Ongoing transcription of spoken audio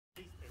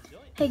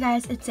Hey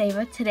guys, it's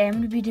Ava. Today I'm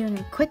going to be doing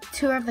a quick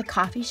tour of the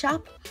coffee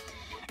shop,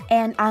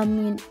 and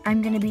I'm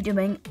going to be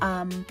doing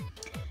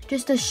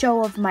just a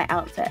show of my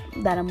outfit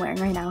that I'm wearing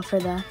right now for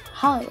the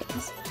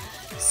holidays.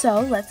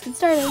 So let's get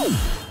started.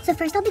 So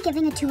first I'll be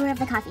giving a tour of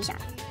the coffee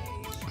shop.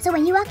 So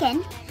when you walk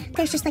in,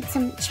 there's just like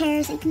some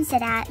chairs that you can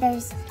sit at,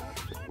 there's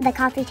the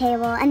coffee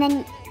table, and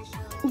then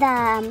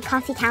the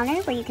coffee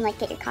counter where you can like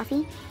get your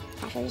coffee,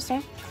 cash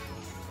register.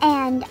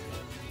 And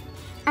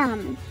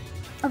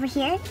over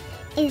here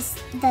is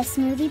the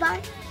smoothie bar,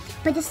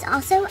 but this is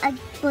also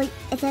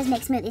it says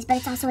make smoothies, but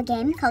it's also a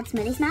game called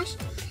Smoothie Smash,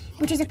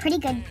 which is a pretty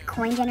good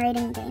coin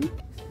generating game.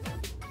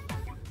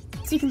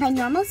 So you can play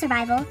normal,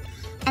 survival,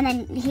 and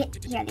then here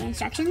are the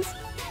instructions.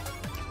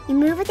 You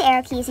move with the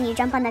arrow keys and you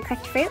jump on the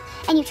correct fruit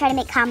and you try to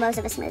make combos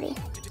of a smoothie.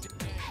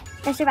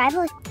 For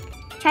survival,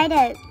 try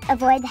to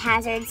avoid the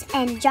hazards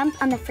and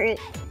jump on the fruit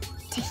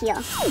to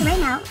heal. So right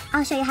now,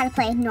 I'll show you how to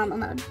play normal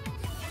mode.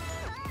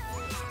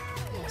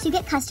 So you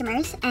get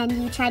customers and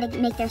you try to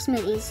make their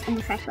smoothies in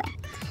the correct way.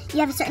 You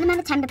have a certain amount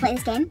of time to play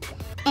this game,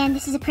 and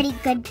this is a pretty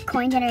good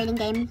coin generating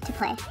game to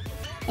play.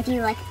 If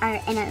you like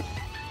are in a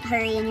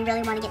hurry and you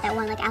really want to get that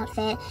one like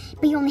outfit,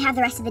 but you only have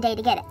the rest of the day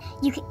to get it,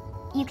 you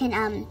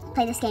can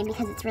play this game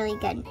because it's really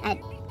good at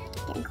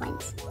getting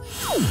coins.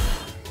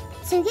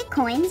 So you get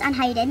coins on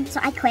how you did.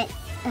 So I quit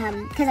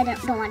because I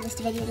don't want this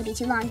video to be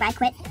too long, but I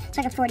quit,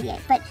 so I got 48.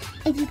 But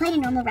if you played a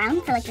normal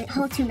round for like the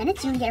whole 2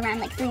 minutes, you would get around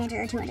like 300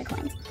 or 200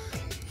 coins.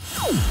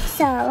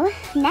 So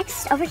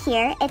next over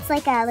here, it's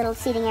like a little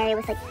seating area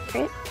with like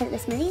fruit because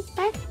of the smoothie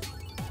bar.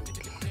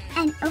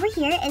 And over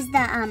here is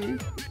the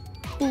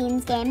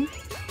beans game.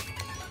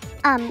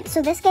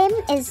 So this game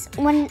is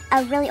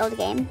a really old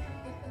game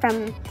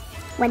from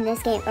when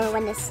this game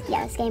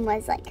game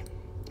was like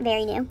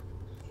very new.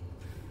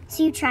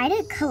 So you try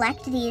to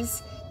collect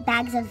these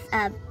bags of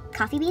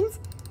coffee beans,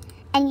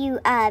 and you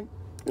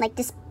like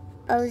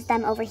dispose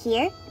them over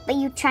here, but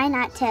you try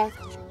not to.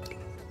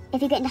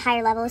 If you get into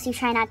higher levels, you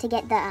try not to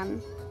get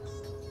the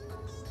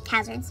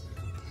hazards.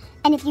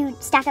 And if you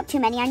stack up too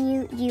many on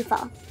you, you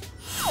fall.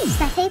 So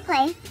that's how you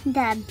play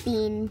the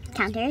bean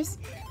counters.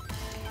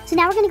 So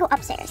now we're gonna go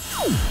upstairs.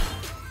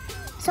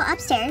 So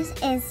upstairs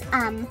is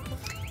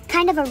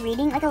kind of a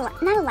reading, like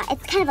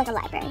it's kind of like a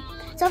library.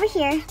 So over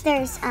here,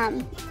 there's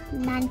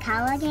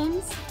Mancala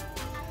games.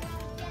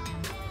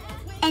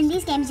 And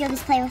these games you'll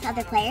just play with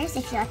other players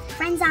if you have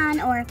friends on,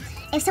 or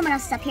if someone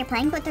else is up here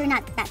playing, but they're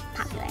not that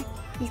popular,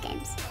 these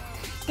games.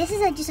 This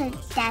is just a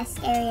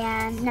desk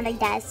area, another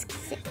desk,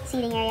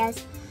 seating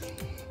areas.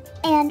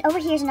 And over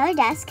here's another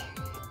desk,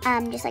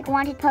 just like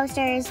wanted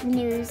posters,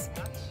 news,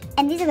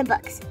 and these are the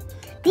books.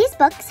 These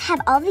books have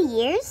all the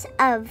years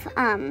of,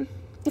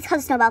 it's called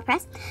the Snowball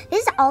Press.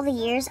 This is all the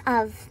years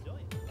of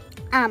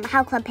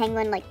how Club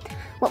Penguin, like,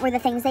 what were the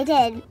things they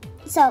did.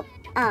 So,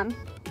 let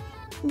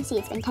me see,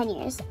 it's been 10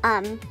 years.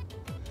 And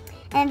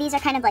these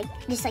are kind of like,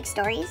 just like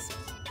stories.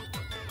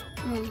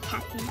 And then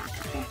Captain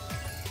Backhocker.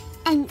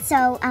 And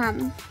so,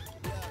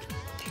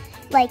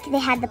 like, they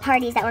had the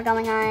parties that were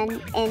going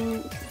on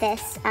in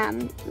this,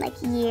 like,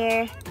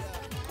 year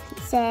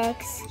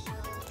 6.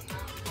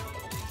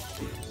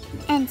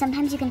 And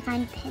sometimes you can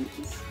find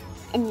pins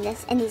in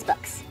these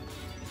books.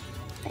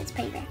 But it's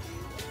pretty rare.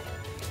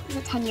 It's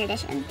a 10-year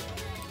edition.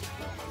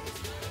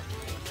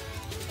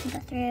 Go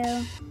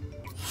through.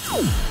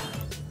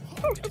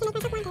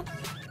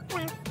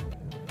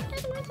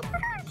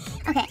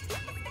 Okay,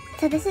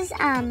 so this is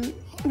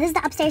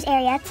the upstairs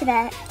area to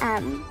the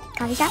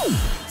coffee shop.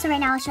 So right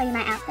now I'll show you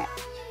my outfit.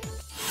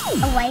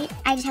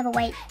 I just have a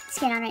white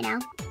skin on right now.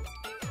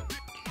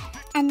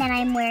 And then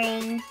I'm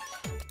wearing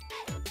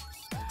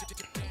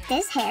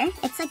this hair.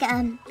 It's like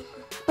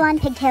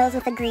blonde pigtails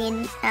with a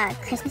green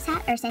Christmas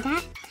hat or Santa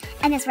hat.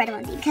 And this red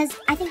onesie because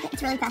I think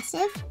it's really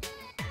festive.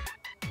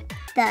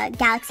 The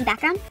galaxy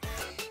background.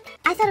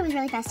 I thought it was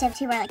really festive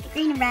to wear like the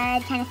green and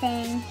red kind of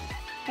thing.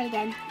 Pretty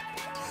good.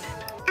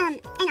 And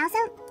also,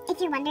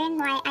 if you're wondering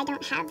why I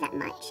don't have that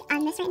much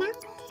on this right now,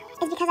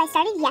 is because I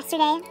started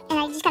yesterday and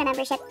I just got a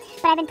membership,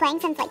 but I've been playing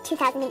since like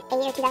 2008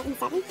 or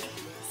 2007.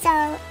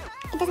 So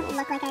it doesn't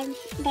look like I'm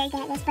very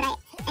good at this, but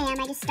I am.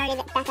 I just started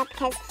it back up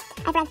because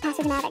I forgot the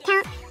password to my other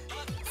account.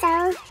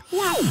 So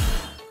yeah.